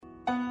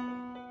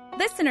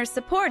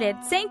Listener-supported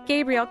St.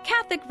 Gabriel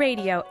Catholic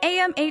Radio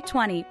AM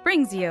 820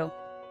 brings you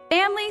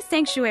Family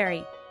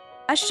Sanctuary,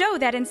 a show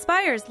that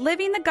inspires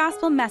living the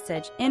gospel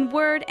message in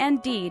word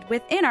and deed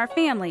within our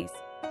families.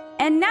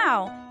 And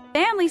now,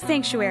 Family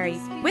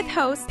Sanctuary with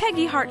host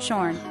Peggy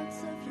Hartshorn.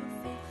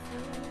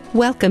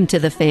 Welcome to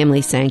the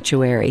Family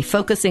Sanctuary,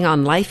 focusing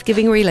on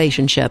life-giving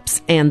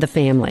relationships and the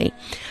family.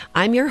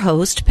 I'm your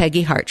host,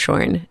 Peggy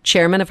Hartshorn,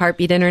 chairman of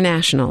Heartbeat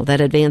International that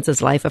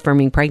advances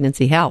life-affirming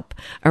pregnancy help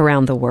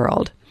around the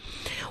world.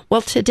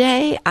 Well,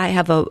 today I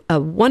have a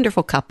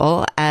wonderful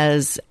couple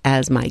as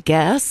my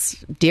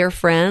guests, dear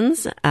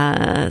friends,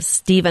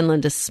 Steve and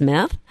Linda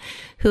Smith,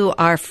 who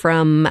are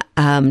from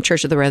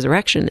Church of the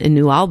Resurrection in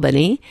New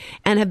Albany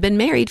and have been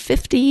married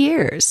 50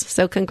 years.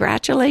 So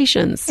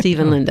congratulations, Steve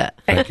and Linda.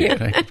 Thank you.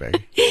 Thank you,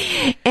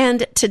 Peggy.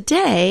 And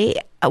today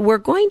we're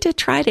going to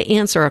try to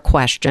answer a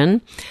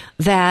question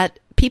that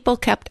people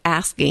kept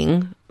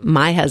asking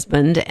my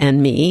husband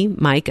and me,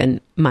 Mike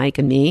and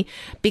me,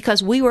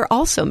 because we were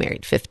also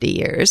married 50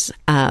 years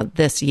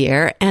this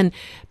year. And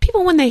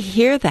people, when they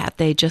hear that,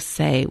 they just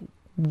say,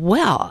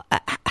 well,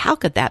 how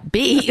could that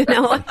be? You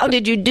know, how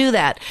did you do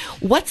that?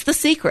 What's the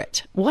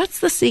secret? What's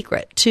the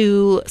secret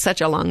to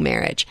such a long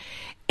marriage?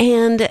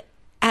 And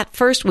at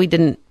first we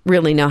didn't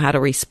really know how to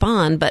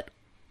respond, but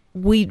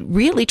we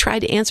really tried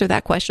to answer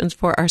that question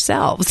for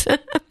ourselves.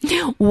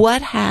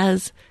 What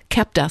has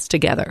kept us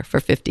together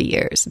for 50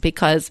 years?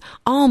 Because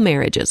all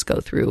marriages go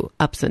through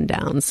ups and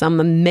downs,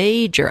 some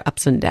major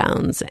ups and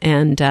downs.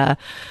 And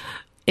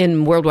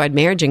in Worldwide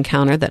Marriage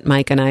Encounter that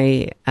Mike and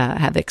I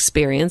have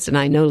experienced, and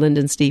I know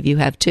Linda and Steve, you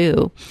have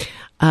too,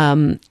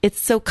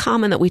 it's so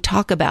common that we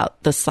talk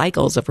about the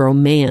cycles of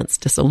romance,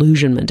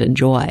 disillusionment, and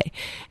joy.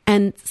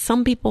 And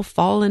some people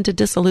fall into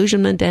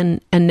disillusionment and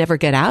never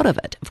get out of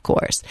it, of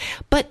course.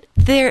 But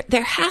there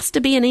has to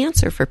be an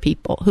answer for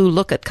people who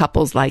look at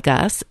couples like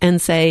us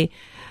and say,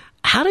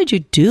 how did you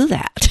do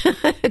that?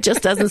 It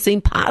just doesn't seem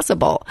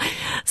possible.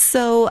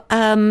 So,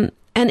 and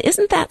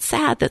isn't that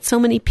sad that so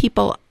many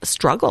people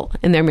struggle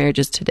in their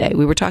marriages today?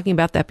 We were talking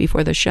about that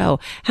before the show,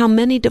 how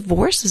many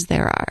divorces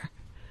there are,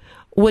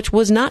 which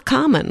was not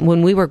common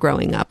when we were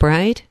growing up,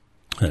 right?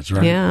 That's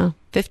right. Yeah.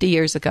 50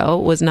 years ago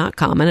was not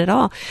common at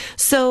all.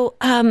 So,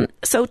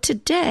 so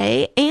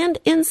today and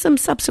in some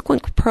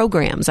subsequent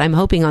programs, I'm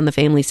hoping on the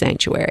Family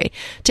Sanctuary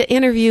to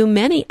interview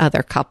many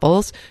other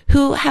couples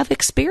who have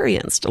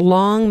experienced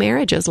long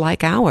marriages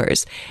like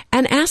ours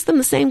and ask them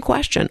the same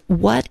question.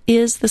 What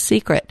is the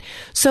secret?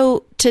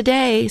 So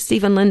today,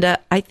 Steve and Linda,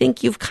 I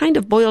think you've kind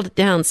of boiled it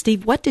down.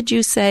 Steve, what did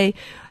you say?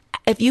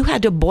 If you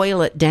had to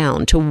boil it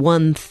down to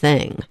one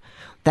thing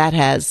that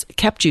has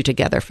kept you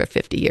together for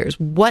 50 years,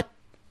 what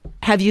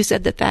have you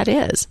said that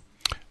is?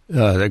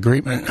 The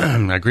agreement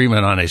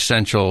on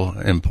essential,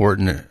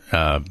 important,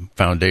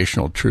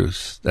 foundational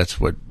truths. That's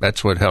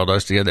what held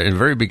us together. In the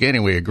very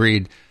beginning, we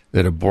agreed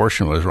that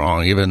abortion was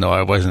wrong, even though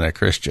I wasn't a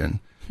Christian.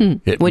 When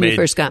you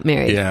first got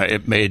married. Yeah,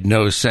 it made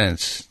no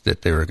sense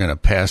that they were going to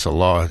pass a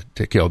law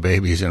to kill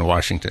babies in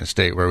Washington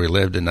State, where we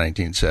lived in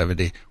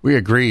 1970. We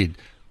agreed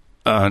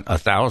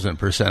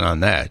 1,000%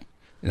 on that.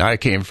 And I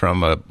came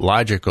from a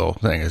logical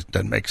thing. It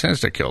doesn't make sense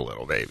to kill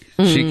little babies.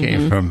 Mm-hmm. She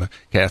came from a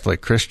Catholic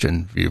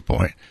Christian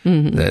viewpoint,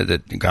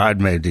 that God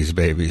made these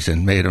babies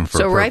and made them for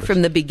a purpose. Right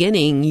from the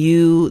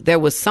beginning, there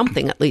was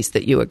something at least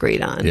that you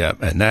agreed on. Yeah,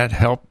 and that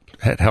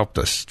had helped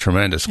us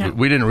tremendously. Yeah.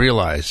 We didn't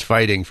realize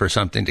fighting for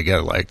something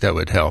together like that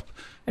would help.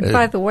 And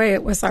by the way,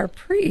 it was our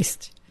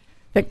priest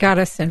that got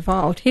us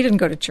involved. He didn't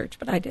go to church,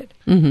 but I did.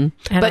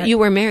 Mm-hmm. But you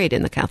were married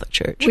in the Catholic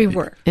Church. We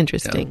were.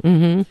 Interesting. Yeah.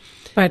 Mm-hmm.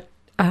 But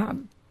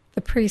the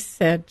priest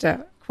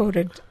said,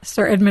 quoted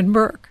Sir Edmund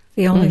Burke,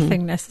 the only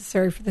thing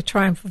necessary for the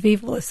triumph of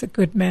evil is that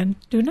good men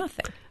do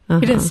nothing.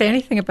 He didn't say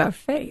anything about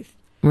faith.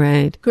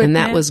 Right. Good and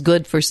that men. was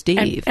good for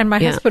Steve. And my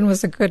husband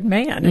was a good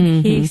man,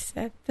 and he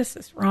said, this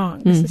is wrong.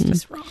 This is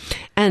just wrong.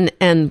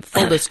 And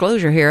full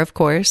disclosure here, of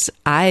course,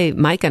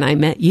 Mike and I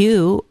met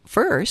you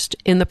first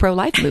in the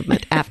pro-life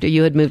movement after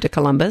you had moved to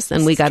Columbus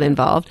and we got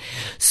involved.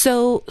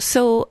 So,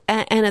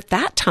 and at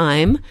that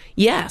time,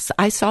 yes,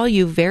 I saw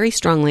you very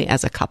strongly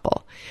as a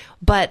couple.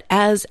 But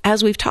as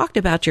we've talked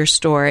about your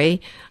story,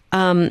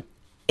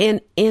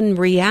 in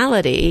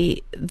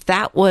reality,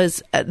 that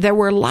was there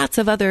were lots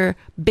of other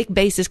big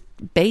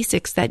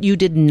basics that you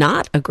did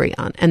not agree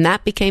on, and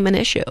that became an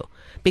issue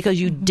because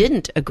you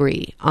didn't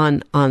agree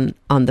on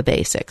the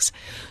basics.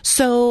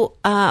 So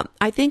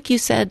I think you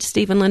said,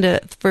 Steve and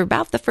Linda, for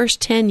about the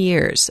first 10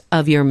 years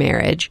of your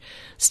marriage,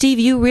 Steve,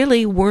 you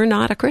really were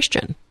not a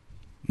Christian,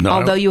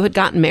 although you had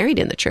gotten married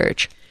in the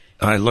church.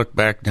 I look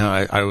back now,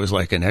 I was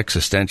like an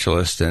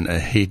existentialist and a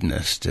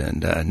hedonist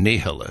and a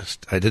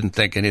nihilist. I didn't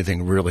think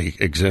anything really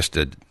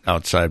existed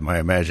outside my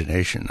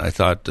imagination. I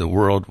thought the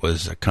world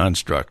was a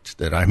construct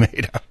that I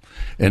made up.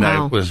 And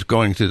I was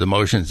going through the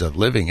motions of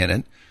living in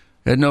it.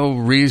 Had no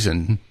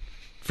reason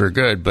for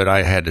good, but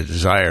I had a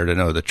desire to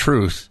know the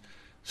truth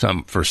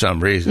for some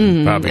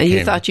reason. And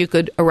you thought you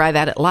could arrive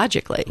at it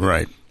logically.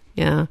 Right.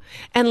 Yeah.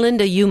 And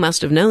Linda, you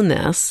must have known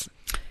this.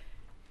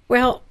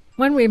 Well,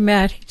 when we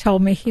met, he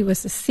told me he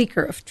was a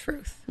seeker of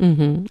truth.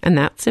 Mm-hmm. And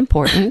that's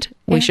important.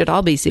 We should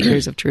all be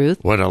seekers of truth.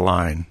 What a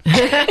line.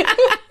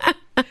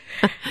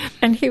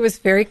 And he was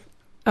very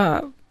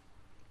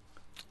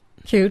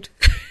cute.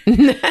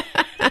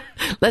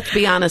 Let's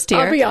be honest here.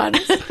 I'll be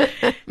honest.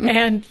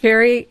 And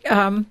very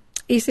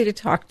easy to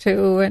talk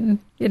to. And,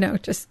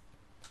 just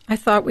I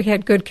thought we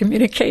had good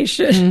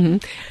communication.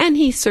 Mm-hmm. And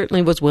he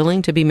certainly was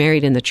willing to be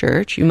married in the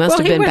church. You must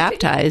have been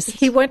baptized.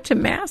 He went to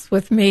Mass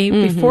with me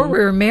before we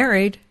were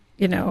married,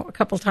 a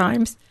couple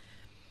times.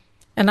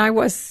 And I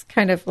was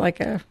kind of like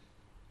a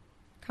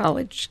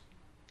college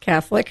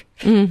Catholic.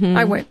 Mm-hmm.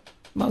 I went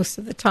most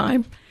of the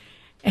time.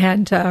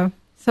 And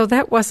so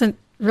that wasn't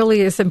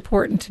really as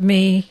important to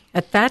me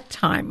at that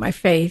time, my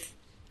faith,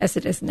 as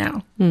it is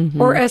now,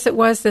 or as it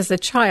was as a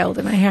child.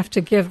 And I have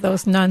to give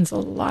those nuns a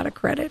lot of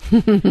credit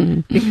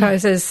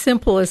because as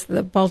simple as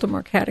the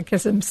Baltimore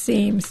Catechism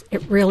seems,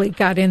 it really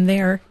got in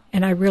there.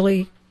 And I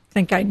really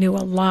think I knew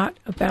a lot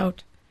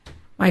about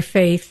my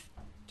faith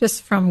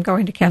just from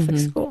going to Catholic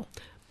school.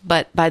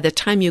 But by the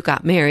time you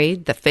got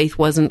married, the faith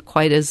wasn't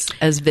quite as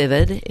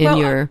vivid in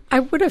your... I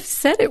would have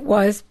said it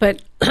was,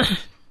 but...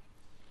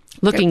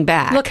 Looking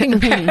back.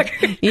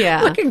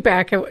 Yeah. Looking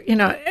back,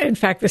 in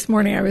fact, this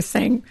morning I was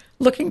saying,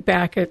 looking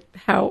back at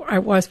how I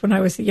was when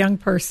I was a young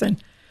person,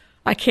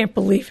 I can't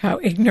believe how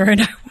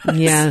ignorant I was.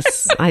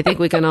 Yes, I think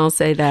we can all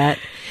say that.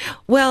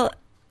 Well,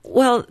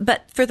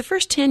 but for the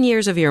first 10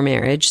 years of your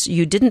marriage,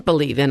 you didn't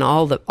believe in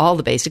all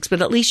the basics,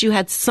 but at least you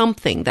had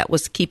something that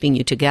was keeping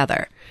you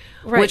together,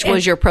 right, which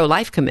was your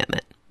pro-life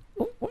commitment.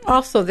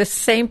 Also, this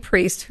same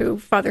priest who,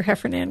 Father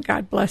Heffernan,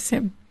 God bless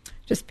him,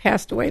 just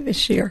passed away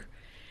this year.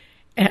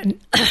 And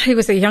he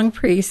was a young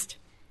priest,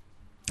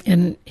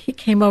 and he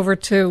came over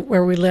to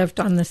where we lived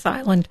on this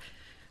island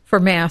for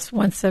Mass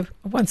once a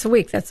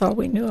week. That's all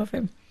we knew of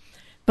him.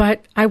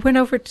 But I went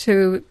over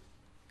to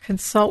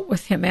consult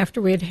with him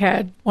after we had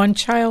had one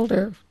child,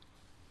 or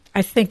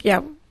I think,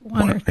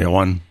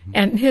 one.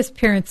 And his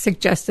parents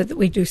suggested that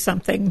we do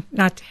something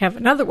not to have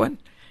another one.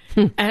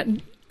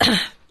 And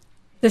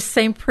this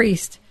same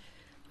priest,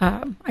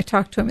 I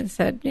talked to him and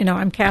said,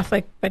 I'm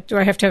Catholic, but do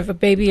I have to have a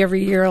baby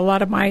every year? A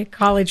lot of my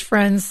college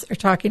friends are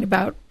talking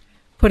about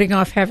putting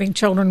off having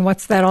children.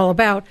 What's that all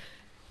about?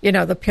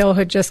 The pill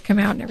had just come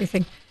out and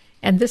everything.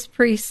 And this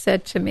priest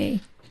said to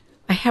me,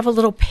 I have a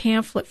little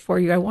pamphlet for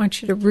you. I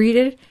want you to read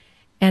it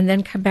and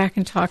then come back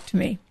and talk to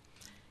me.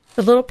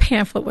 The little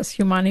pamphlet was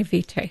Humanae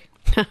Vitae.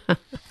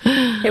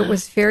 It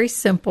was very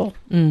simple.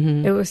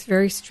 Mm-hmm. It was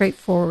very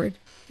straightforward.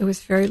 It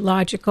was very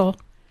logical.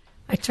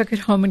 I took it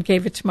home and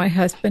gave it to my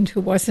husband,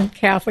 who wasn't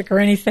Catholic or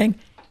anything.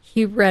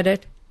 He read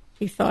it.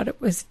 He thought it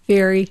was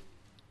very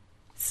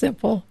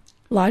simple,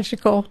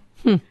 logical.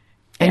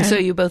 And so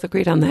you both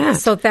agreed on that.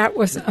 So that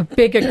was a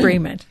big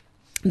agreement.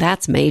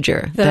 That's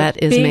major.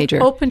 That is major.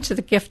 Being open to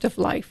the gift of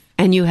life.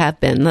 And you have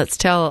been. Let's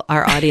tell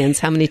our audience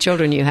how many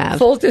children you have.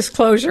 Full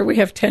disclosure, we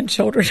have 10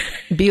 children.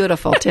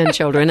 Beautiful, 10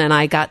 children. And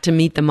I got to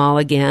meet them all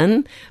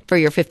again for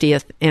your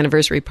 50th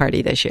anniversary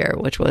party this year,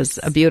 which was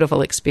a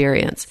beautiful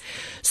experience.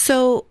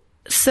 So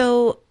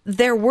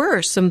there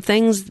were some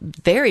things,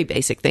 very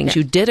basic things,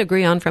 you did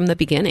agree on from the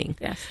beginning.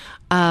 Yes.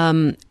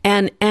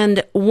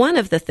 And one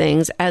of the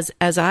things, as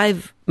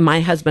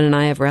my husband and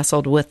I have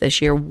wrestled with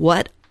this year,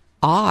 what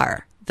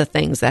are the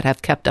things that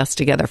have kept us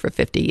together for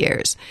 50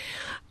 years?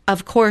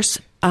 Of course,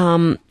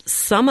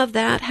 some of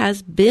that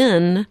has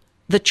been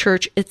the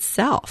church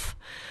itself.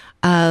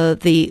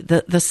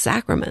 The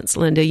sacraments,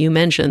 Linda, you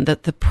mentioned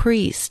that the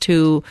priest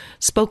who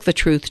spoke the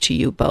truth to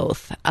you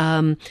both,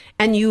 and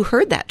you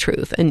heard that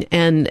truth,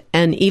 and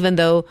even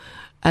though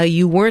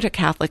you weren't a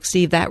Catholic,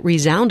 Steve, that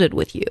resounded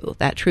with you.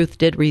 That truth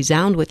did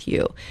resound with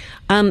you.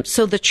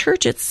 So the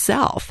church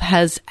itself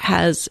has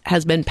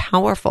been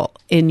powerful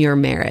in your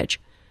marriage.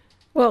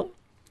 Well,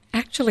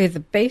 actually, the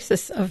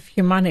basis of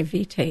Humanae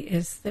Vitae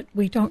is that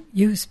we don't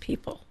use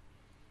people.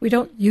 We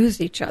don't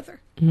use each other,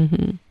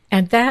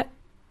 and that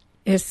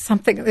is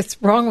something that's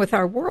wrong with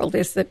our world,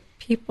 is that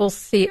people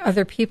see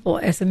other people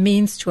as a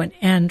means to an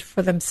end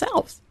for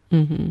themselves,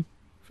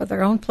 for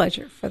their own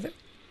pleasure.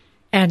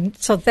 And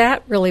so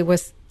that really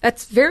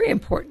that's very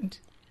important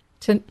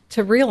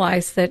to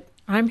realize that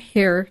I'm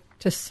here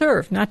to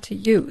serve, not to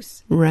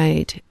use.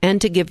 Right.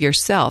 And to give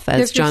yourself,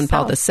 as John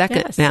Paul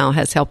II now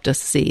has helped us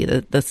see,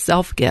 the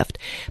self-gift.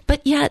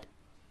 But yet,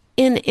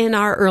 in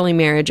our early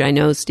marriage, I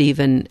know Steve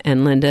and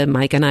Linda,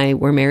 Mike and I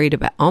were married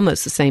about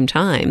almost the same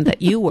time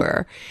that you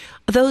were.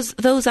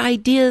 Those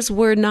ideas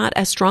were not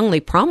as strongly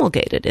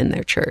promulgated in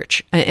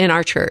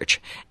our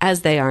church,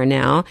 as they are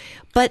now.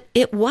 But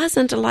it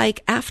wasn't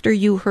like after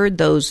you heard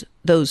those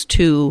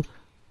two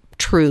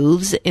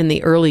truths in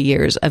the early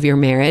years of your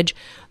marriage,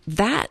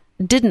 that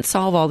didn't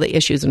solve all the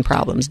issues and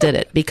problems, did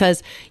it?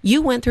 Because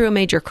you went through a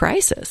major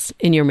crisis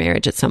in your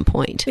marriage at some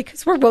point.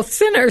 Because we're both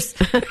sinners.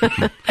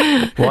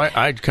 Well,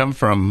 I'd come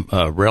from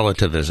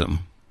relativism.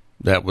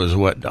 That was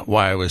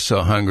why I was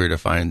so hungry to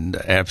find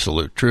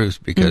absolute truth,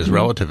 because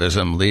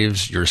relativism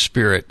leaves your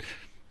spirit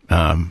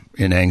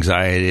in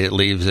anxiety. It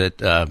leaves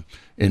it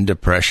in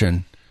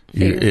depression.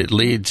 It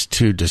leads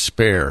to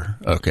despair.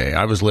 Okay,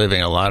 I was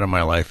living a lot of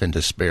my life in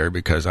despair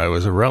because I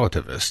was a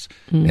relativist.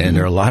 And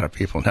there are a lot of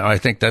people now. I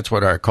think that's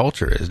what our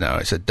culture is now.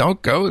 I said,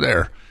 don't go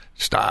there.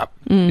 Stop.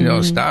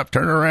 Stop,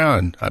 turn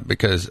around.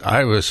 Because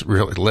I was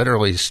really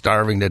literally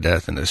starving to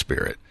death in the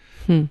spirit.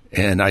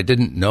 And I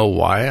didn't know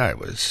why I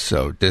was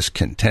so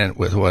discontent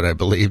with what I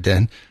believed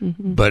in,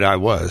 but I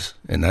was.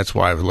 And that's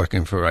why I was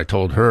looking for, I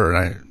told her,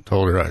 I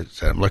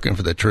said, I'm looking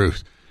for the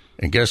truth.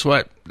 And guess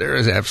what? There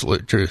is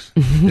absolute truth.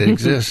 It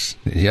exists.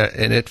 Yeah,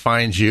 and it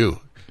finds you.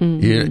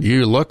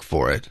 You look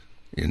for it.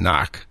 You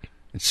knock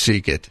and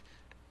seek it.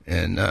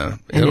 And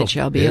it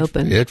shall be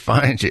open. It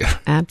finds you.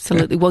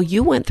 Absolutely. Well,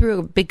 you went through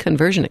a big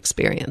conversion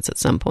experience at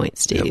some point,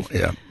 Steve.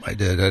 Yeah, I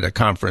did. At a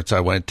conference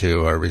I went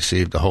to, I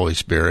received the Holy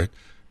Spirit,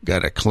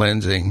 got a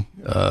cleansing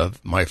of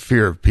my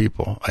fear of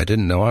people. I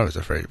didn't know I was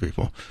afraid of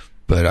people,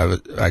 but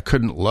I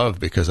couldn't love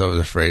because I was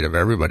afraid of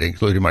everybody,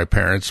 including my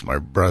parents, my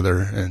brother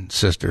and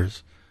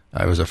sisters.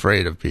 I was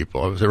afraid of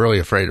people. I was really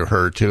afraid of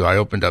her, too. I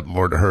opened up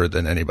more to her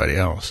than anybody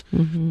else.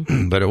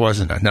 But it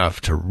wasn't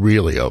enough to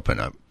really open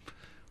up,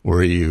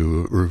 where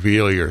you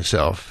reveal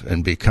yourself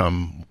and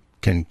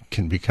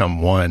can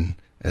become one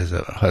as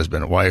a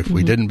husband and wife.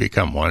 We didn't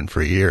become one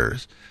for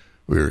years.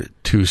 We were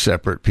two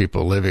separate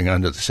people living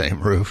under the same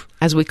roof.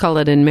 As we call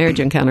it in Marriage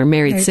Encounter,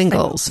 married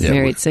singles. Yeah,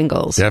 married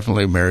singles.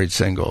 Definitely married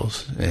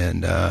singles,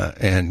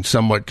 and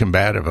somewhat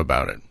combative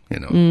about it.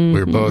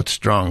 We're both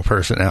strong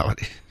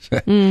personalities.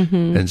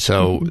 And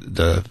so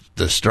the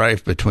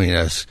strife between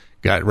us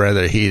got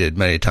rather heated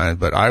many times,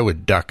 but I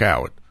would duck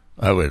out.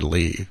 I would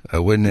leave. I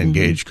wouldn't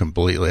engage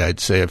completely.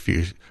 I'd say a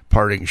few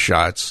parting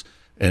shots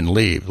and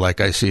leave.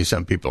 Like I see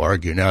some people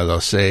argue now.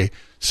 They'll say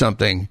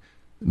something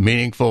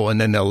meaningful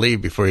and then they'll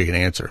leave before you can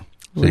answer.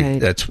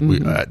 Right. See,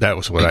 that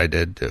was what I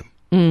did too.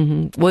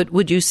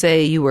 Would you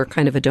say you were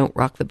kind of a don't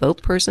rock the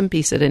boat person,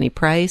 peace at any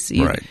price?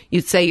 Right.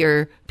 You'd say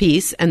your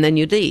piece and then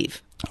you'd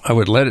leave. I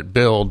would let it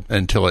build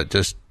until it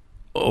just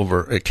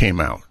it came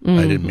out.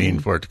 I didn't mean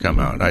for it to come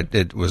out.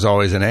 It was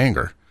always in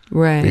anger.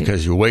 Right.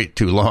 Because you wait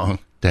too long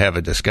to have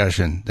a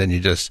discussion, then you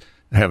just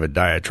have a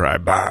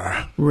diatribe,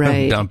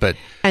 right. Dump it.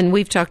 And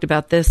we've talked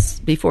about this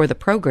before the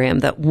program,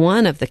 that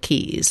one of the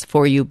keys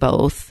for you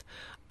both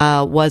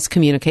was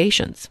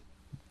communications,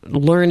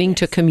 learning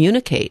to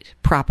communicate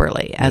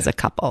properly as a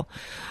couple.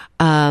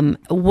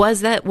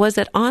 Was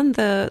it on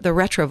the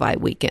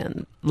Retrouvaille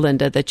weekend,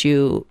 Linda, that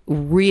you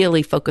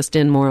really focused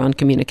in more on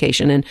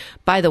communication? And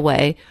by the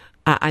way,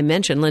 I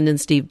mentioned Linda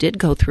and Steve did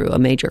go through a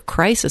major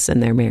crisis in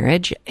their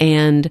marriage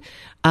and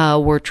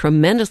were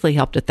tremendously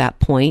helped at that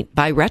point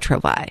by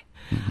Retrouvaille.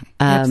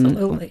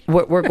 Absolutely.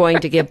 We're going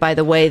to give, by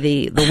the way,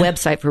 the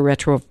website for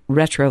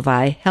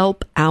Retrouvaille,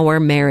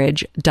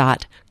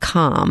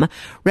 helpourmarriage.com.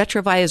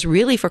 Retrouvaille is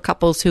really for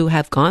couples who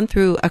have gone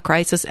through a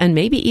crisis and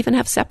maybe even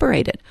have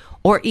separated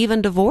or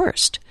even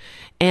divorced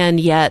and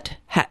yet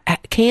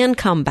can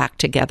come back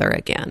together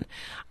again.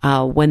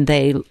 When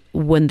they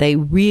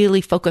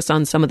really focus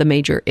on some of the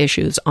major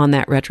issues on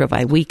that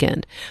Retrouvaille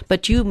weekend.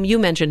 But you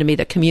mentioned to me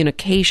that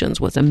communications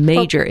was a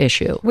major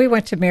issue. We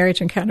went to Marriage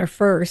Encounter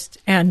first,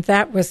 and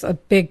that was a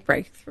big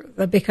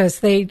breakthrough because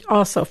they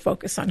also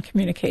focus on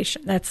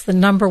communication. That's the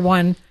number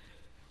one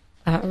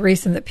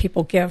reason that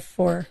people give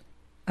for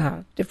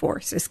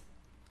divorce is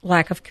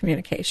lack of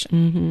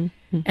communication.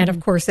 And of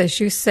course, as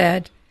you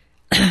said,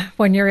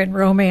 when you're in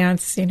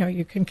romance,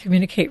 you can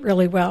communicate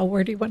really well.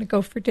 Where do you want to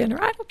go for dinner?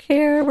 I don't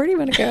care. Where do you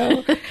want to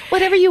go?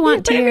 Whatever you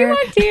want, dear.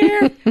 Whatever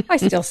you want, dear. I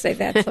still say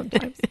that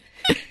sometimes.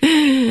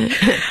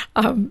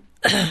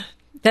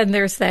 Then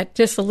there's that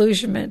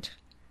disillusionment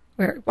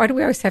where, why do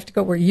we always have to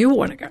go where you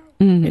want to go?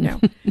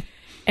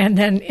 And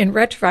then in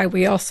Retrouvaille,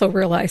 we also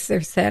realize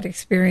there's that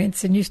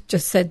experience. And you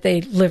just said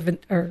they live in,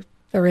 or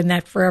they're in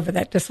that forever,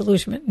 that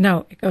disillusionment.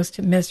 No, it goes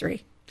to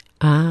misery,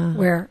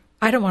 where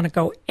I don't want to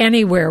go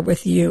anywhere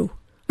with you.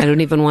 I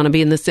don't even want to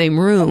be in the same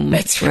room.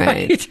 That's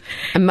right.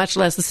 And much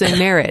less the same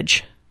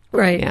marriage.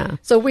 Right. Yeah.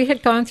 So we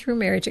had gone through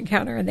Marriage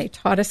Encounter, and they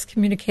taught us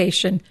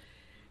communication,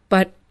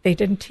 but they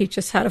didn't teach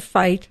us how to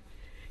fight.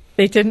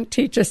 They didn't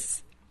teach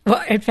us,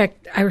 well, in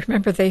fact, I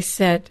remember they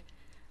said,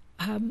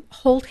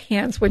 hold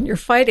hands when you're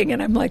fighting.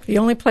 And I'm like, the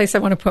only place I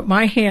want to put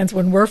my hands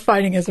when we're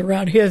fighting is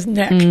around his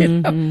neck.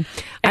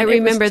 I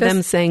remember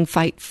them saying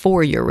fight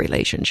for your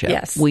relationship.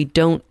 Yes. We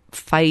don't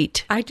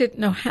fight. I didn't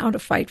know how to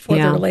fight for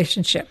the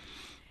relationship.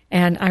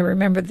 And I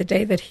remember the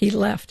day that he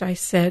left, I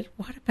said,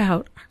 what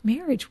about our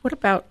marriage? What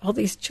about all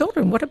these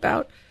children? What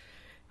about,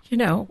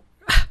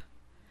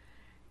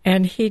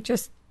 and he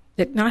just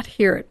did not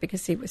hear it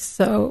because he was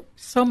so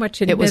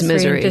much in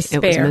misery and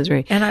despair. It was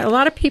misery. And a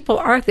lot of people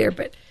are there,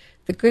 but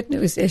the good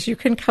news is you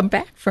can come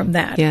back from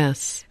that.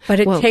 Yes. But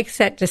it takes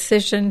that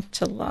decision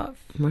to love.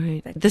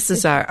 Right. This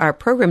is our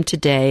program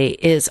today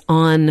is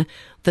on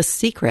the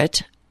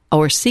secret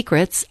or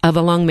secrets of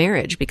a long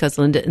marriage, because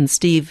Linda and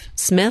Steve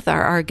Smith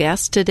are our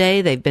guests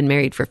today. They've been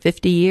married for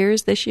 50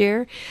 years this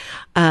year.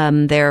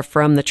 They're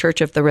from the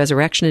Church of the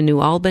Resurrection in New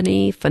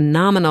Albany.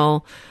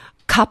 Phenomenal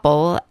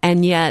couple,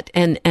 and yet,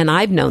 and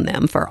I've known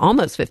them for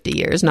almost 50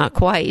 years, not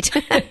quite.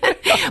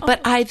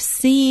 But I've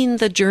seen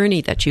the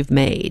journey that you've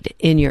made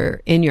in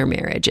your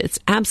marriage. It's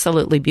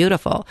absolutely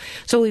beautiful.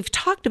 So we've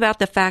talked about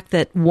the fact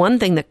that one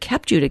thing that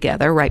kept you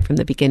together right from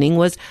the beginning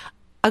was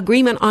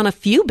agreement on a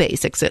few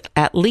basics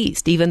at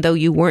least, even though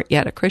you weren't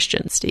yet a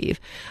Christian,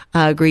 Steve.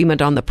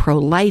 Agreement on the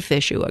pro-life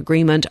issue,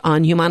 agreement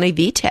on Humanae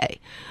Vitae,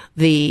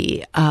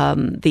 the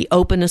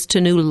openness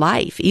to new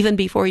life, even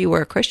before you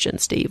were a Christian,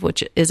 Steve,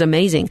 which is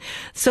amazing.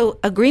 So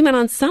agreement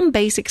on some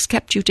basics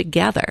kept you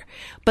together.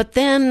 But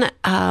then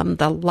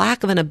the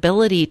lack of an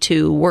ability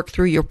to work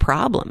through your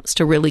problems,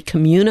 to really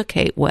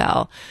communicate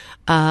well.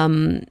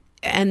 And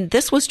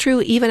this was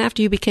true even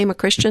after you became a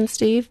Christian,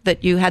 Steve,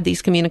 that you had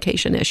these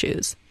communication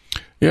issues.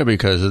 Yeah,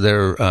 because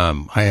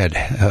I had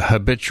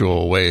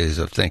habitual ways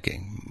of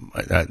thinking.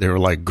 They were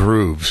like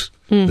grooves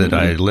that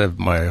I lived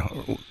my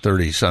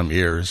 30-some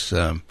years.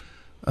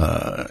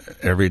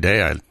 Every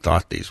day I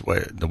thought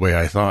the way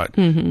I thought,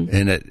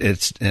 and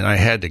I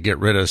had to get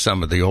rid of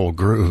some of the old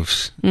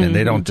grooves, and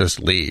they don't just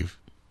leave.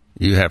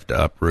 You have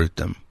to uproot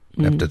them.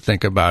 You have to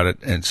think about it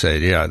and say,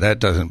 yeah, that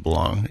doesn't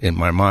belong in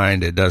my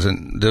mind. It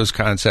doesn't. Those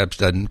concepts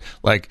doesn't,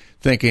 like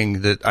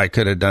thinking that I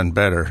could have done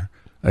better.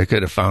 I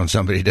could have found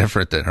somebody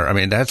different than her. I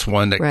mean, that's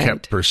one that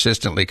kept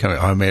persistently coming.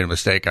 Oh, I made a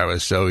mistake. I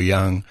was so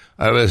young.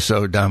 I was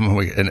so dumb.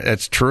 And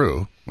it's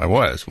true. I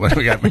was when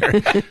we got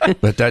married.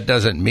 But that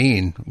doesn't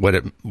mean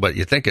what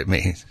you think it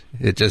means.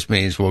 It just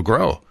means we'll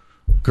grow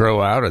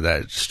out of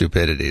that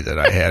stupidity that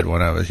I had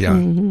when I was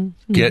young.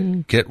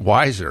 Get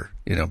wiser.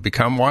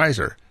 Become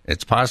wiser.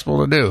 It's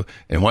possible to do.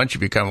 And once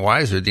you become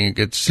wiser, then you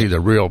get to see the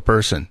real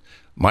person.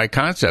 My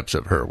concepts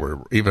of her were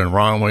even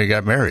wrong when we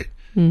got married.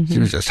 She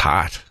was just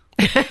hot.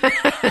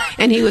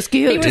 And he was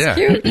cute. He was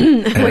cute.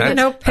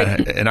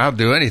 And I'll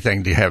do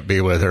anything to be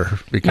with her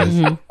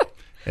because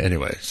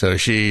anyway, so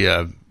she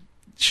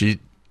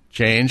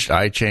changed,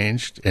 I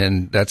changed,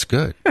 and that's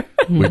good.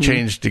 We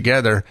changed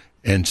together,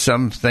 and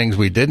some things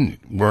we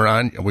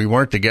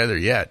weren't together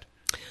yet.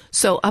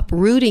 So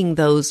uprooting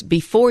those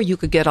before you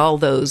could get all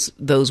those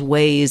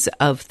ways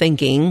of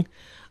thinking,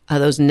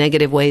 those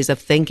negative ways of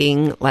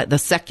thinking, like the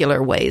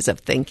secular ways of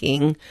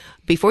thinking,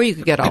 before you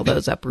could get all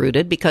those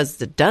uprooted,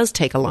 because it does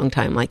take a long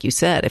time, like you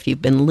said, if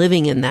you've been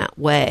living in that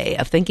way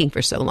of thinking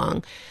for so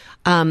long.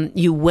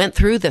 You went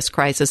through this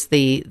crisis,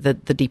 the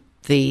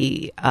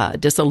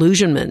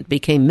disillusionment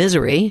became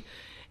misery,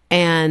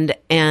 and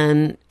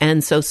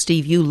so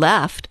Steve, you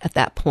left at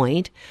that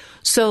point.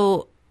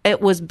 So it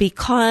was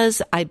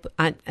because I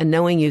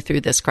knowing you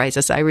through this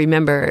crisis, I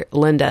remember,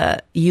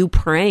 Linda, you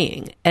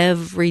praying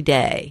every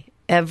day.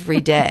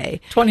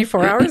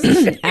 24 hours?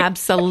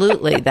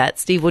 Absolutely, that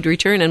Steve would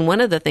return. And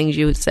one of the things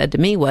you said to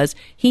me was,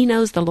 he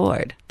knows the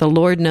Lord. The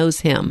Lord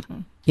knows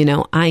him.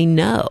 I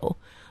know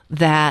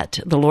that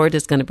the Lord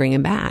is going to bring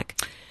him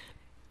back.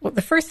 Well,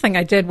 the first thing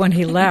I did when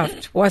he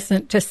left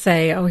wasn't to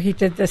say, oh, he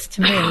did this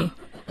to me.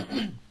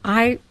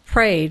 I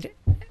prayed.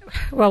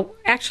 Well,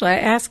 actually, I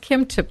asked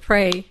him to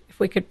pray, if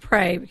we could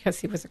pray, because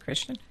he was a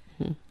Christian,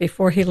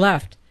 before he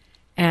left.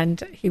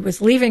 And he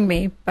was leaving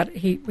me, but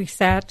we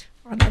sat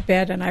on our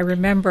bed, and I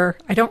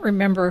don't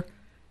remember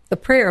the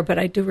prayer, but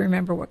I do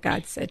remember what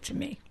God said to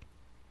me.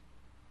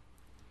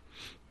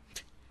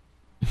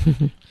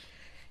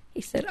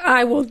 He said,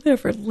 I will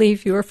never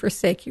leave you or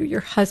forsake you.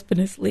 Your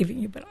husband is leaving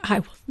you, but I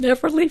will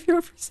never leave you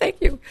or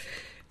forsake you.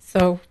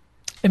 So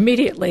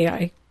immediately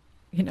I,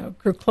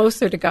 grew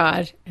closer to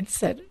God and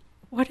said,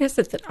 what is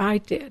it that I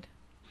did?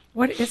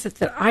 What is it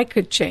that I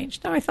could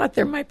change? Now, I thought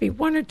there might be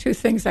one or two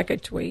things I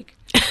could tweak.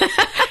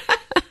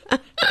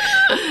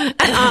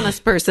 An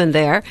honest person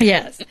there.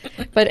 Yes.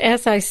 But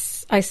as I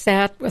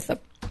sat with a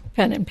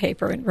pen and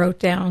paper and wrote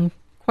down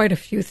quite a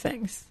few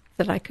things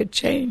that I could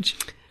change.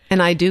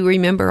 And I do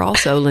remember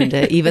also,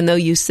 Linda, even though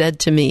you said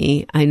to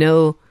me, I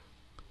know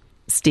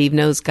Steve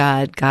knows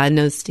God, God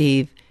knows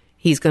Steve,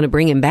 he's going to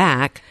bring him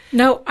back.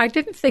 No, I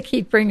didn't think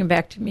he'd bring him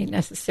back to me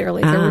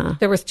necessarily.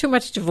 There was too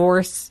much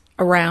divorce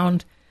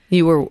around.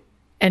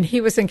 And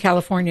he was in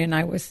California and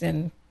I was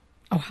in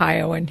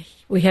Ohio, and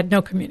we had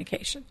no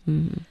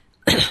communication.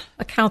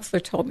 A counselor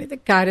told me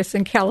that God is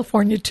in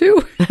California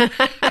too.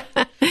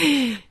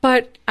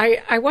 But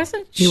I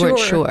wasn't sure. You weren't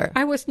sure.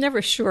 I was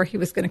never sure he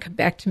was going to come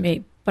back to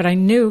me, but I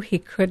knew he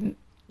couldn't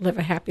live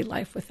a happy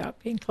life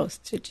without being close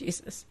to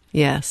Jesus.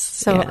 Yes.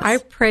 So I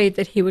prayed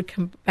that he would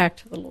come back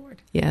to the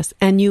Lord. Yes.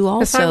 And you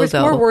also, I was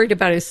more worried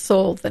about his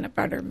soul than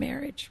about our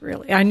marriage,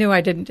 really. I knew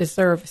I didn't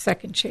deserve a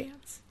second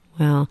chance.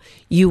 Well,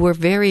 you were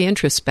very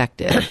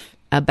introspective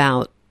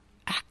about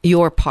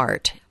your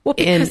part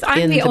because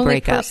I'm the only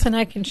breakup. person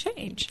I can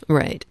change.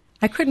 Right.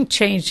 I couldn't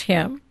change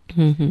him,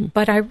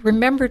 but I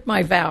remembered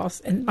my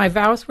vows, and my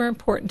vows were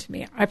important to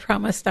me. I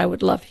promised I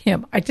would love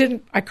him. I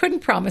couldn't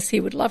promise he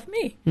would love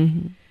me.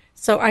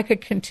 So I could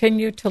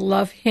continue to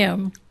love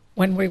him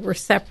when we were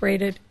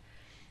separated.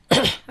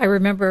 I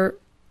remember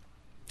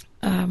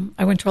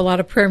I went to a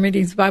lot of prayer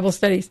meetings, Bible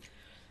studies.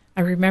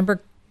 I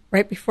remember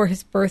right before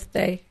his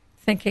birthday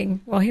thinking,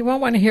 well, he won't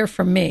want to hear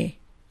from me.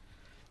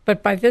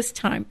 But by this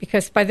time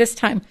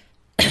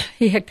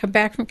he had come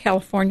back from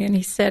California, and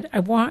he said,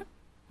 I want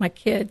my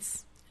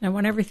kids and I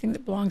want everything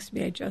that belongs to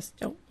me. I just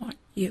don't want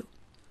you.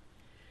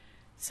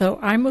 So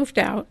I moved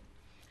out,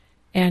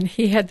 and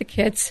he had the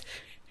kids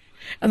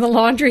and the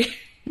laundry.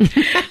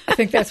 I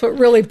think that's what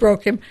really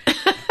broke him.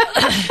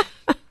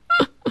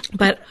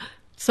 But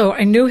so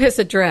I knew his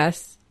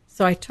address,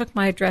 so I took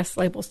my address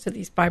labels to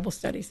these Bible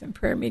studies and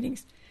prayer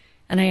meetings,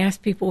 and I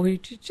asked people,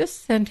 would you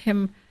just send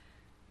him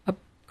a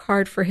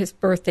card for his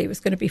birthday? He was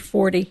going to be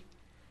 40.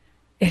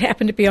 It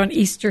happened to be on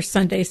Easter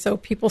Sunday, so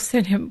people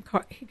sent him,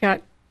 he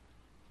got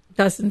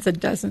dozens and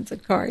dozens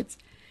of cards.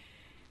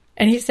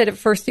 And he said at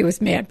first he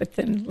was mad, but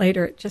then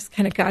later it just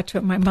kind of got to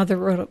him. My mother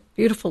wrote a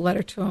beautiful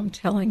letter to him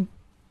telling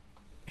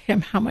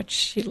him how much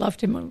she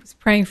loved him and was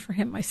praying for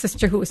him. My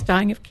sister, who was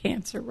dying of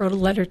cancer, wrote a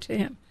letter to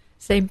him.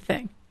 Same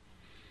thing.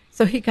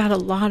 So he got a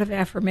lot of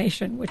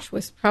affirmation, which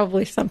was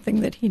probably something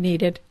that he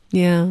needed.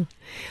 Yeah.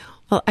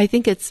 Well, I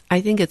think it's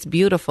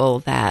beautiful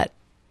that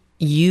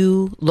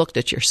you looked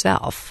at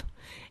yourself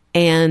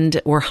and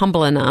were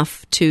humble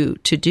enough to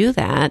do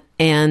that.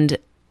 And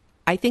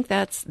I think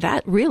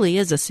that really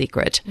is a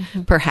secret,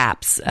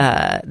 perhaps,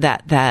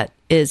 that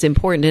is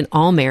important in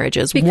all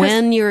marriages. Because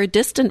when you're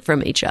distant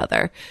from each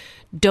other,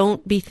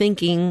 don't be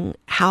thinking,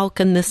 how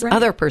can this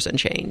other person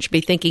change? Be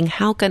thinking,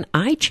 how can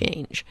I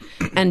change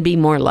and be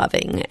more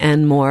loving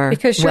and more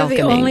because you're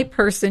welcoming? The only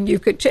person you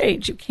could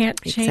change. You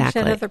can't change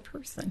that other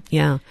person.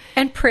 Yeah.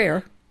 And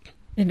prayer,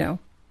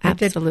 Absolutely. I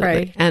did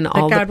pray and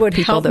all that God the would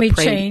people help that me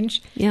prayed.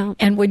 change. Yeah.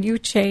 And when you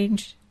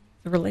change,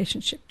 the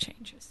relationship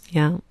changes.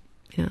 Yeah.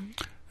 Yeah.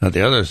 Now,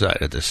 the other side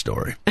of this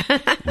story,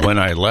 when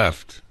I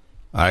left,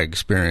 I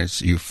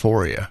experienced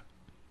euphoria.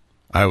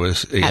 I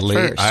was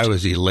elated. I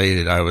was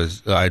elated. I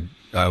was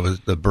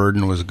the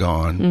burden was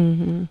gone.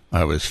 Mm-hmm.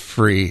 I was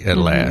free at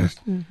last.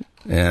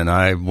 Mm-hmm. And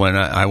I went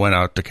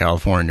out to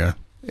California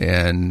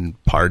and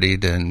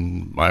partied,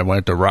 and I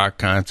went to rock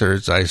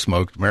concerts. I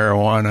smoked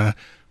marijuana.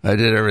 I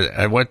did everything.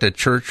 I went to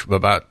church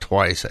about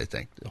twice, I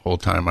think, the whole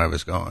time I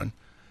was gone.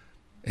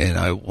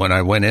 And when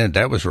I went in,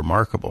 that was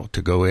remarkable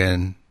to go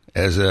in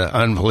as an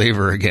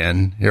unbeliever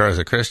again, here as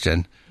a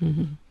Christian.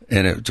 Mm-hmm.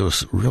 And it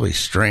was really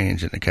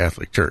strange in the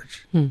Catholic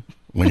Church.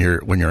 When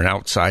you're an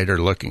outsider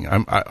looking.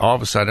 All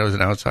of a sudden I was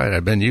an outsider.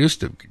 I've been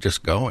used to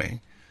just going.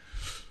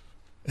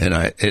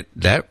 And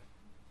that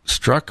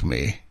struck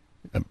me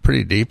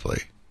pretty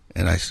deeply.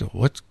 And I said,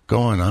 what's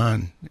going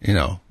on?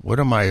 What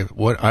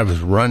I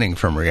was running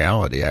from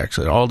reality,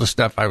 actually. All the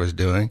stuff I was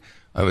doing,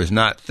 I was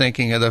not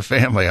thinking of the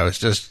family. I was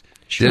just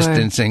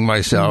distancing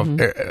myself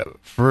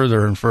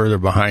further and further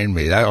behind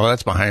me.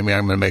 That's behind me.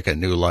 I'm going to make a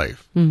new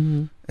life.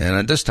 Mm-hmm. And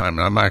at this time,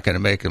 I'm not going to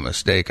make a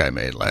mistake I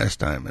made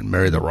last time and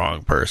marry the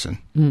wrong person.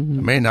 Mm-hmm.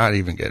 I may not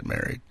even get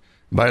married.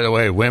 By the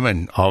way,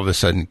 women all of a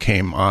sudden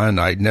came on.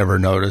 I'd never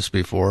noticed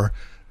before.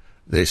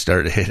 They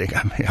started hitting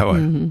on me. I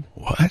went,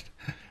 what?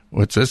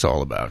 What's this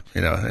all about?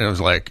 It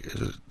was like,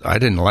 I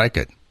didn't like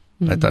it.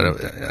 Mm-hmm. I thought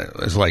it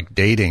was like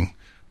dating.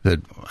 I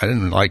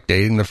didn't like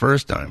dating the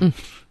first time.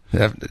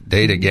 Have to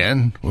date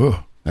again? Ooh,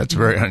 that's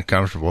very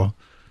uncomfortable.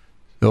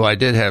 Though I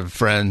did have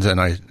friends, and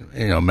I,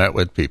 met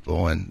with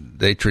people, and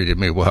they treated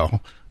me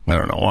well. I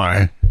don't know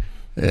why,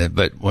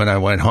 but when I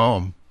went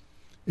home,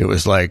 it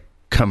was like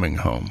coming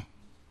home.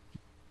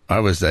 I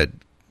was that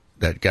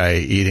guy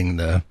eating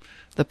the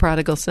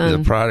prodigal son.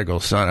 The prodigal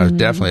son. I was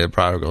definitely a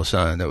prodigal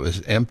son. It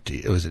was empty.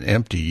 It was an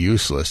empty,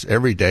 useless.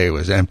 Every day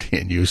was empty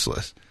and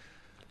useless.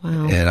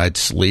 Wow. And I'd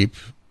sleep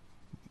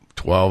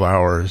 12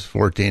 hours,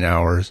 14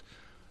 hours,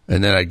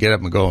 and then I'd get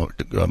up and go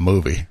to a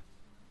movie.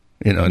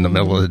 In the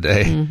middle of the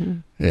day,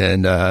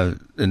 and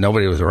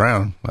nobody was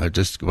around. I'd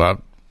just go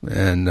out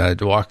and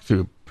I'd walk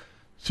through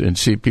and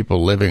see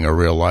people living a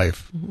real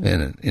life,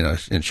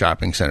 in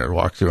shopping centers,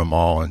 walk through a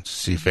mall and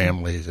see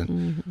families,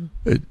 and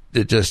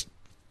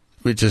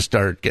we just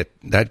started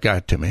that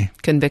got to me.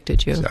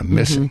 Convicted you. So I'm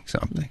missing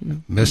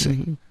something,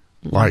 missing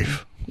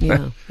life.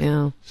 Yeah,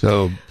 yeah.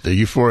 So the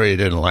euphoria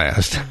didn't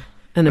last.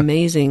 An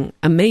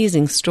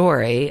amazing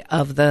story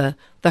of the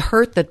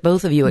hurt that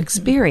both of you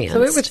experienced.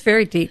 So it was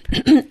very deep.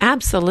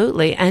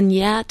 Absolutely. And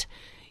yet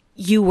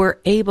you were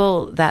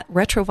able, that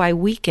Retrouvaille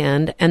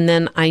weekend, and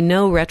then I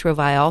know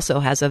Retrouvaille also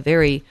has a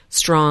very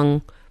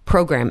strong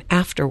program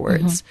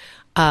afterwards,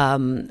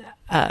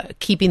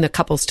 keeping the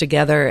couples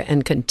together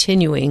and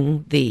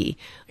continuing the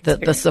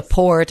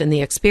support and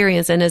the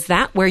experience. And is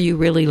that where you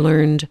really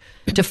learned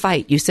to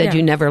fight? You said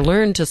you never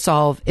learned to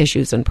solve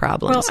issues and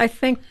problems. Well, I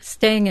think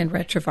staying in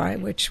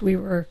Retrouvaille, which we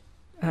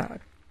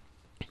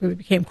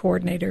became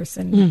coordinators,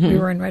 and we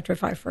were in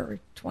Retrouvaille for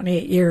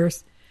 28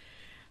 years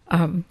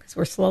because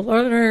we're slow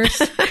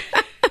learners.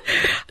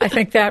 I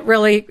think that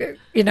really,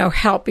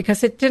 helped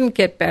because it didn't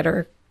get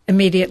better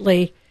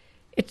immediately.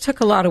 It took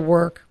a lot of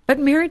work, but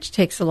marriage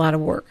takes a lot of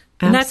work.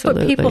 And that's what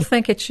people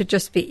think it should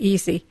just be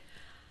easy.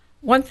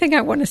 One thing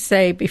I want to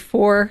say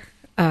before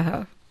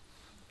I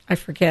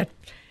forget,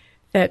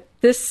 that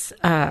this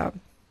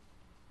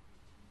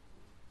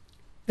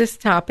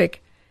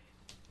topic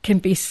can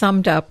be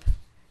summed up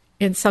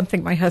in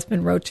something my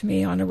husband wrote to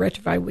me on a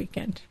Retrouvaille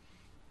weekend.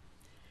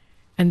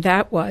 And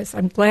that was,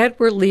 I'm glad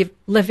we're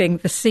living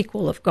the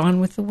sequel of Gone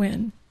with the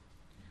Wind.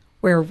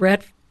 where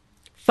Red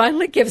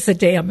finally gives a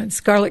damn and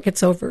Scarlett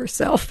gets over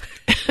herself.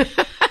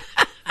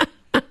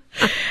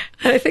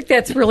 And I think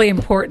that's really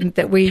important,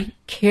 that we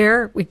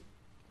care, we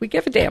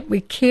give a damn.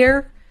 We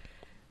care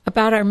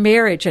about our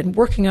marriage and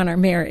working on our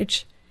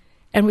marriage,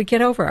 and we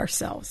get over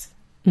ourselves.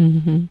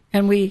 Mm-hmm.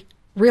 And we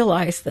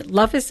realize that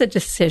love is a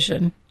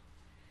decision,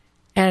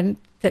 and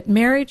that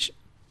marriage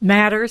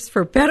matters,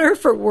 for better,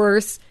 for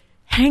worse.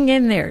 Hang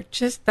in there.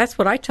 That's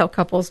what I tell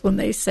couples when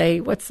they say,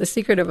 what's the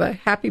secret of a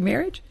happy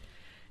marriage?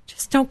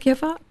 Just don't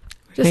give up.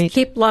 Just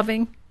keep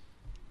loving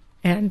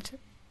and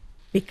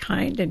be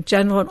kind and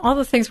gentle and all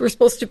the things we're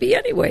supposed to be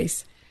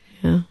anyways.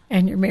 Yeah.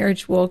 And your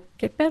marriage will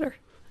get better.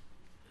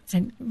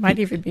 And you might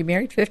even be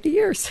married 50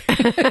 years.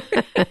 I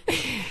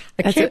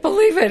can't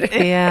believe it.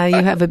 Yeah,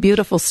 you have a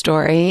beautiful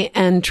story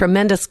and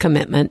tremendous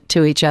commitment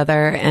to each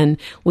other. And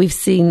we've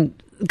seen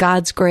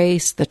God's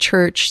grace, the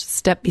church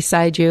step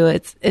beside you.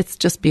 It's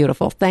just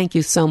beautiful. Thank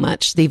you so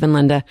much, Steve and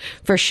Linda,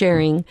 for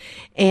sharing.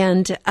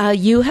 And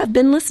you have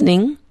been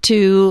listening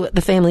to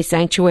The Family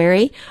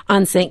Sanctuary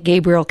on St.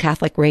 Gabriel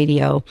Catholic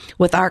Radio,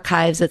 with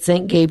archives at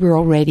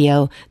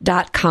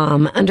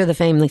stgabrielradio.com under The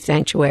Family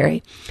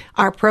Sanctuary.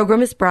 Our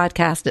program is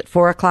broadcast at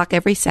 4 o'clock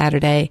every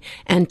Saturday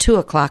and 2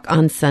 o'clock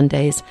on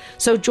Sundays.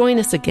 So join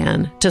us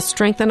again to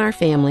strengthen our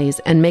families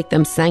and make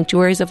them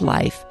sanctuaries of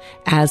life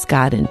as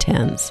God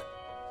intends.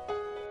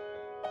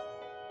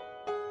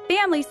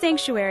 Family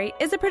Sanctuary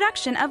is a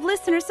production of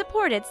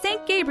listener-supported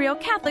St. Gabriel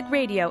Catholic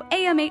Radio,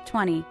 AM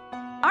 820.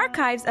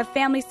 Archives of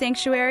Family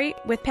Sanctuary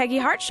with Peggy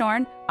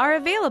Hartshorn are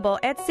available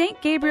at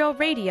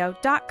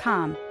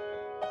stgabrielradio.com.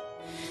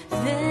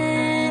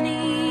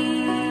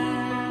 Veni,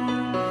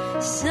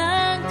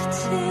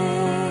 Sancte